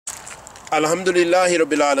Alhamdulillahi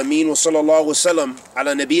Rabbil Alameen wa sallallahu wa sallam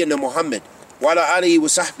ala nabiyyina Muhammad wa ala alihi wa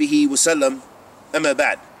sahbihi wa sallam amma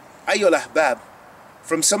ba'd. Ayyul Ahbab,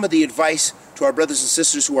 from some of the advice to our brothers and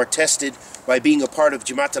sisters who are tested by being a part of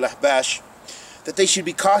Jamaa't Al-Ahbash, that they should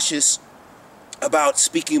be cautious about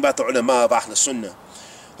speaking about the Ulemah of Ahl Sunnah,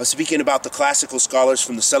 of speaking about the classical scholars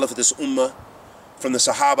from the Salaf of this Ummah, from the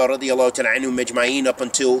Sahaba radiyallahu ta'ala anhum majma'een up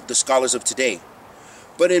until the scholars of today.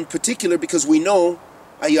 But in particular, because we know,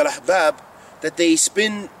 Ayyul Ahbab, that they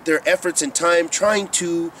spend their efforts and time trying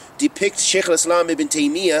to depict Sheikh al-Islam ibn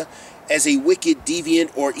Taymiyyah as a wicked,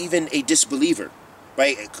 deviant, or even a disbeliever,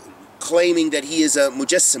 by claiming that he is a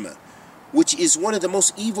mujassima, which is one of the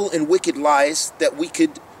most evil and wicked lies that we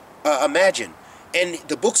could imagine. And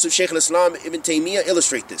the books of Sheikh al-Islam ibn Taymiyyah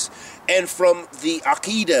illustrate this. And from the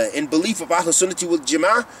Aqidah and belief of Ahl Sunnah wal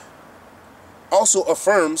Jama'ah also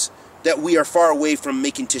affirms that we are far away from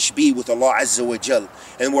making tashbih with Allah Azza wa Jal,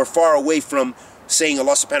 and we're far away from saying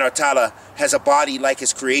Allah subhanahu wa ta'ala has a body like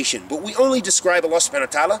his creation. But we only describe Allah subhanahu wa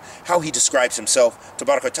ta'ala how he describes himself,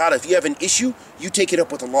 tabarak wa ta'ala. If you have an issue, you take it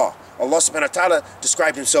up with Allah. Allah subhanahu wa ta'ala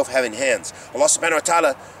described himself having hands. Allah subhanahu wa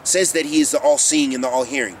ta'ala says that he is the all-seeing and the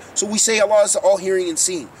all-hearing. So we say Allah is the all-hearing and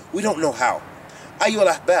seeing. We don't know how.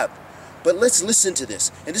 Ayyul Ahbab. But let's listen to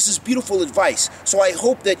this. And this is beautiful advice. So I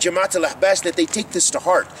hope that Jamaa't Al-Ahbash, that they take this to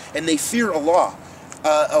heart and they fear Allah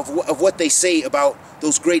of what they say about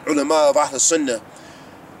those great ulama of Ahl Sunnah.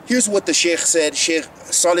 Here's what the Sheikh said, Sheikh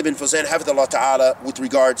Salih bin Fawzan, Hafidhullah Ta'ala, with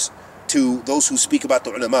regards to those who speak about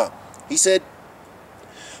the ulama. He said,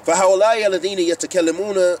 فهؤلاء الذين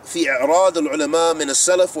يتكلمون في إعراض العلماء من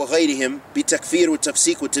السلف وغيرهم بتكفير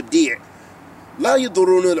والتفسيق والتبديع لا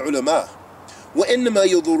يضرون العلماء وإنما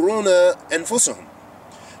يضرون أنفسهم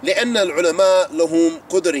لأن العلماء لهم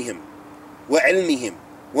قدرهم وعلمهم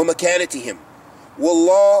ومكانتهم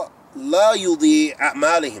والله لا يضيع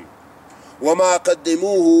أعمالهم وما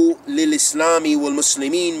قدموه للإسلام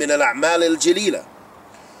والمسلمين من الأعمال الجليلة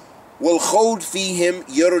والخوض فيهم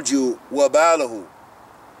يرجو وباله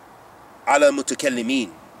على متكلمين.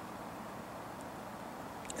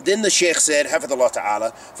 Then the Sheikh said, Hafidhullah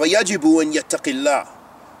Ta'ala, فيجب أن يتقي الله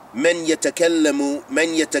من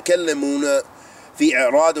يتكلمون في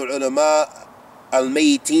إعراض العلماء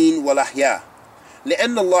الميتين والأحياء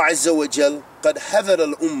لأن الله عز وجل قد حذر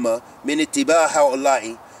الأمة من اتباع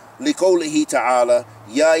هؤلاء لقوله تعالى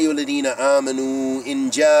يا أيها الذين آمنوا إن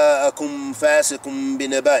جاءكم فاسق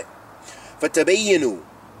بنبأ فتبينوا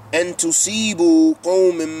أن تصيبوا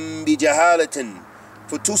قوم بجهالة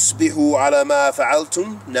فتصبحوا على ما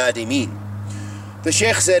فعلتم نادمين. The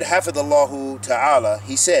Sheikh said, Hafidhullah Ta'ala,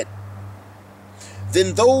 he said,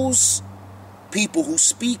 then those people who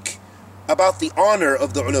speak about the honor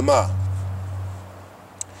of the ulama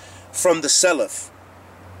from the Salaf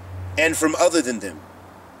and from other than them,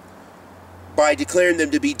 by declaring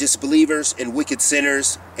them to be disbelievers and wicked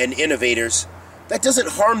sinners and innovators, that doesn't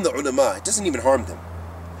harm the ulama. It doesn't even harm them.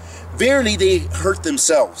 Verily, they hurt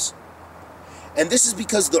themselves. And this is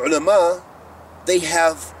because the ulama, they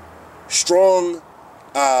have strong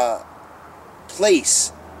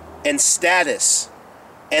place and status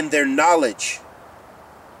and their knowledge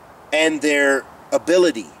and their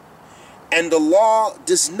ability. And the law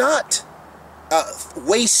does not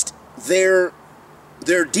waste their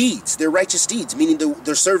deeds, their righteous deeds, meaning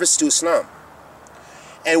their service to Islam.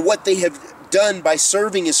 And what they have done by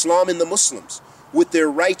serving Islam and the Muslims with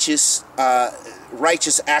their righteous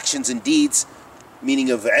actions and deeds,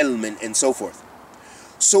 meaning of ilm and so forth.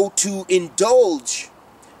 So to indulge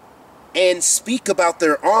and speak about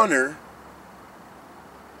their honor,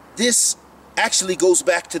 this actually goes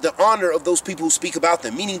back to the honor of those people who speak about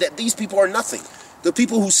them, meaning that these people are nothing. The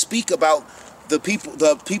people who speak about the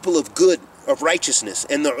people of good, of righteousness,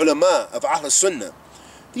 and the ulama of Ahl Sunnah,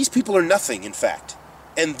 these people are nothing, in fact.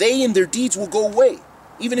 And they and their deeds will go away,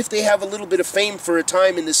 even if they have a little bit of fame for a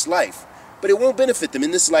time in this life. But it won't benefit them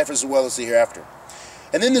in this life as well as the hereafter.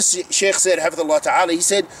 And then the Sheikh said, Hafidhullah Ta'ala, he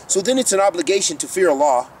said, so then it's an obligation to fear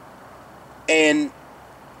Allah and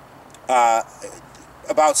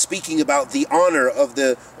about speaking about the honor of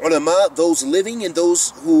the ulama, those living and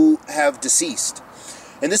those who have deceased.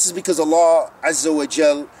 And this is because Allah Azza wa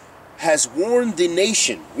Jal has warned the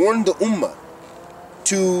nation, warned the ummah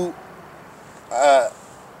to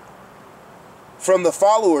from the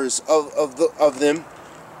followers of them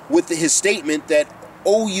with his statement that,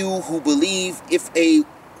 O you who believe, if a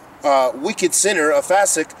wicked sinner, a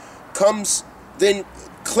fasiq, comes, then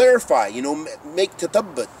clarify, make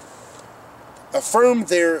tatabbat, affirm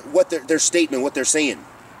their statement, what they're saying.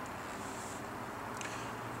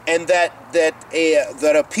 And that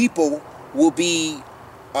a people will be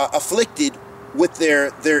afflicted with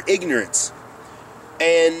their ignorance,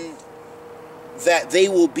 and that they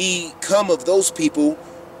will become of those people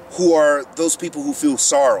who are those people who feel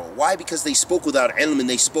sorrow. Why? Because they spoke without ilm, and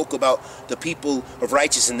they spoke about the people of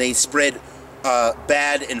righteous, and they spread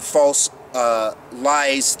bad and false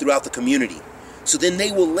lies throughout the community. So then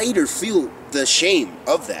they will later feel the shame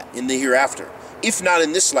of that in the hereafter. If not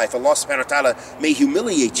in this life, Allah subhanahu wa ta'ala may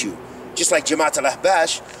humiliate you. Just like Jamaa't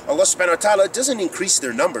Al-Ahbash, Allah subhanahu wa ta'ala doesn't increase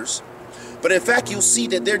their numbers. But in fact, you'll see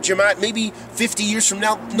that their Jamaa't, maybe 50 years from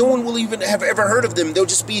now, no one will even have ever heard of them. They'll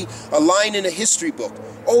just be a line in a history book.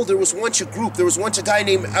 Oh, there was once a group, there was once a guy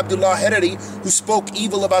named Al-Hariri who spoke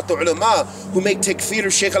evil about the Ulemah, who made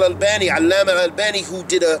takfir Sheikh Al-Albani, Allama Al-Albani, who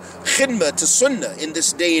did a khidmah to Sunnah in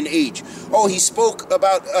this day and age. Oh, he spoke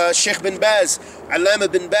about Sheikh bin Baz,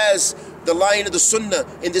 Allama bin Baz, the lion of the Sunnah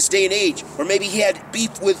in this day and age. Or maybe he had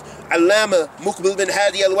beef with Allama Muqbil bin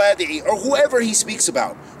Hadi al-Wadi'i, or whoever he speaks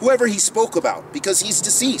about, whoever he spoke about, because he's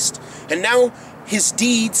deceased. And now his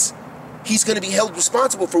deeds, he's going to be held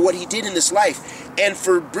responsible for what he did in this life, and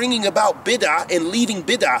for bringing about bid'ah and leaving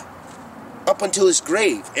bid'ah up until his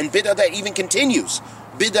grave, and bid'ah that even continues,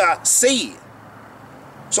 bid'ah sayyi.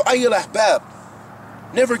 So ayyul ahbab,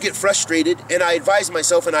 never get frustrated, and I advise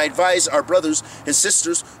myself and I advise our brothers and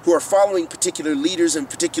sisters who are following particular leaders and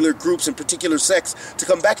particular groups and particular sects to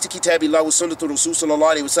come back to Kitabillah wa Sunnatul Rasul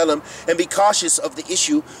sallallahu alayhi wa sallam, and be cautious of the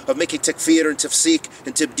issue of making takfir and tafsiq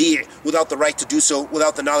and tabdi' without the right to do so,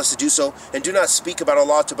 without the knowledge to do so, and do not speak about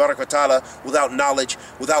Allah tabarak wa ta'ala without knowledge,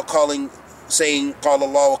 without saying Qala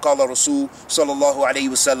Allah wa Qala Rasul sallallahu alayhi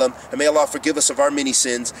wa sallam. And may Allah forgive us of our many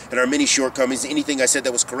sins and our many shortcomings. Anything I said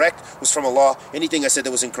that was correct was from Allah. Anything I said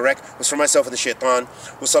that was incorrect was from myself and the shaitan.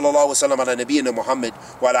 Wa sallallahu wa sallam ala nabiyyina Muhammad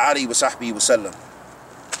wa ala alihi wa sahbihi wa sallam.